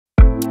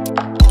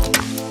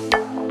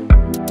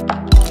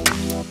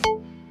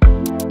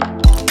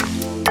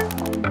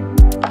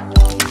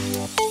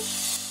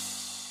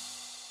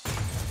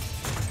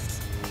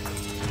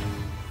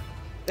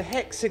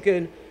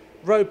Hexagon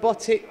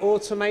robotic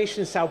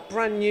automation cell,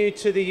 brand new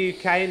to the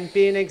UK and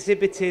being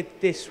exhibited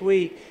this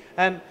week.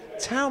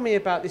 Tell me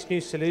about this new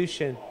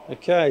solution.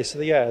 Okay, so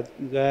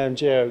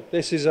Gio,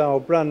 this is our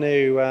brand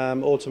new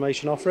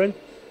automation offering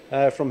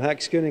from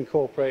Hexagon,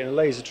 incorporating a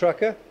laser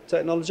tracker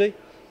technology.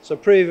 So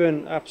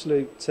proven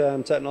absolute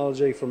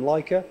technology from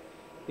Leica,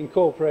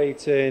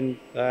 incorporating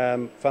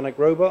FANUC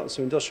robots,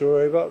 so industrial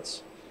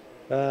robots,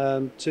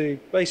 to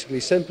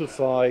basically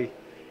simplify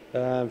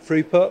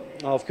throughput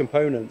of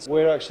components.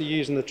 We're actually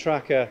using the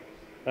tracker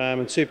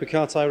and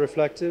supercar tire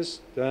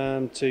reflectors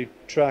to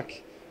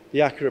track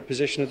the accurate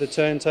position of the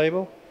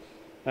turntable,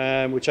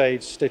 which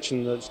aids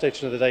stitching of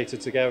the data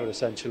together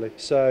essentially.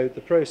 So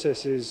the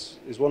process is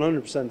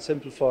 100%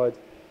 simplified.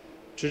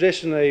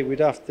 Traditionally, we'd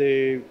have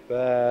to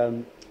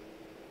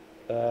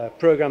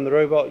program the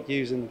robot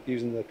using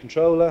the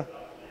controller.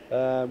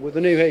 With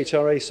the new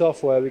HRA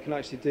software, we can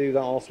actually do that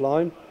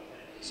offline.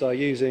 So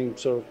using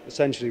sort of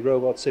essentially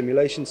robot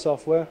simulation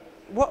software.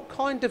 What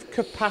kind of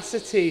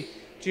capacity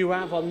do you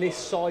have on this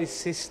size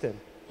system?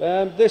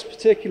 This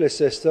particular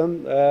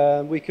system,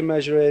 we can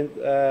measure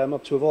in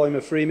up to a volume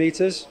of 3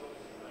 meters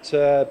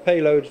to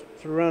payload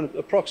for around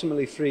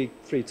approximately 3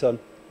 ton.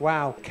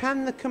 Wow.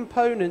 Can the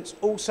components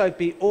also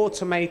be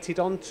automated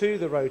onto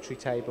the rotary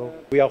table?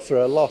 We offer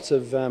a lot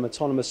of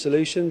autonomous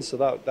solutions, so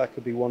that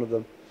could be one of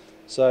them.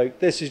 So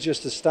this is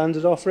just a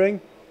standard offering.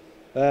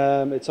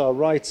 It's our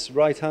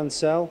right-hand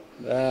cell.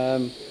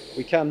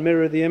 We can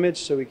mirror the image,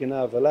 so we can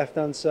have a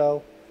left-hand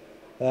cell.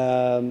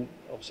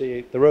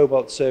 Obviously, the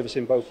robot's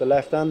servicing both the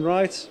left and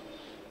right,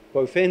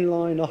 both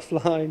inline,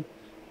 offline.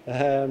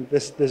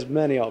 There's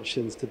many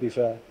options, to be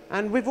fair.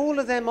 And with all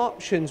of them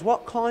options,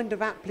 what kind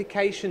of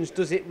applications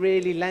does it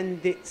really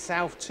lend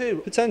itself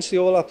to? Potentially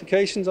all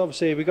applications.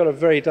 Obviously, we've got a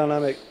very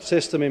dynamic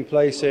system in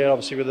place here,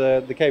 obviously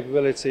with the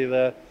capability of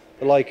the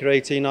Leica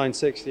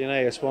 18960 and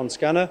AS1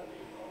 scanner.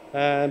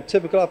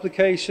 Typical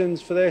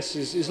applications for this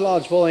is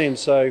large volume,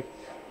 so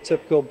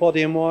typical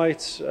body in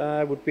white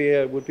would be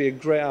a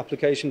great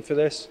application for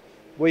this,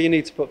 where you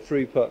need to put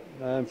throughput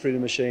through the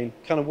machine.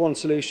 Kind of one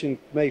solution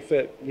may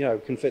fit,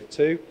 can fit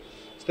two.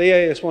 So the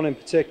AS1 in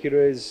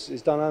particular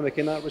is dynamic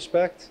in that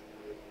respect.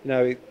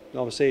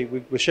 Obviously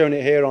we're showing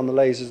it here on the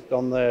lasers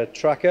on the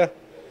tracker,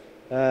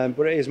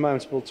 but it is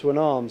mountable to an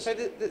arm. So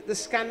the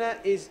scanner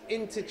is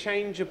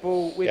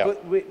interchangeable with,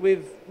 Yeah.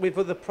 with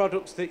other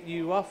products that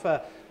you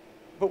offer.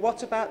 But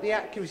what about the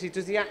accuracy?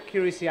 Does the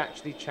accuracy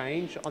actually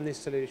change on this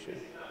solution?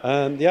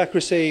 The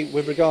accuracy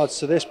with regards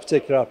to this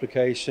particular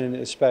application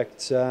is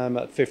spec'd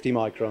at 50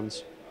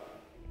 microns.